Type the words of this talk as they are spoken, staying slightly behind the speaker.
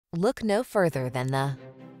Look no further than the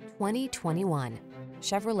 2021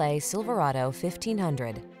 Chevrolet Silverado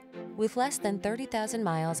 1500. With less than 30,000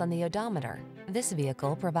 miles on the odometer, this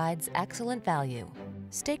vehicle provides excellent value.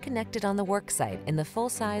 Stay connected on the worksite in the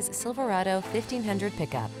full-size Silverado 1500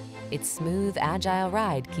 pickup. Its smooth, agile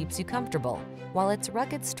ride keeps you comfortable, while its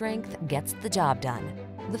rugged strength gets the job done.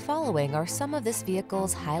 The following are some of this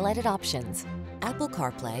vehicle's highlighted options: Apple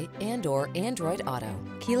CarPlay and/or Android Auto,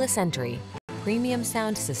 keyless entry, premium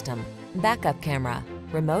sound system, backup camera,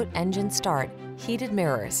 remote engine start, heated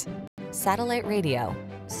mirrors, satellite radio,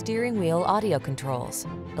 steering wheel audio controls,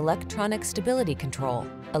 electronic stability control,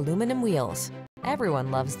 aluminum wheels.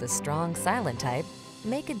 Everyone loves the strong, silent type.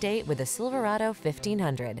 Make a date with a Silverado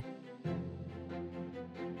 1500.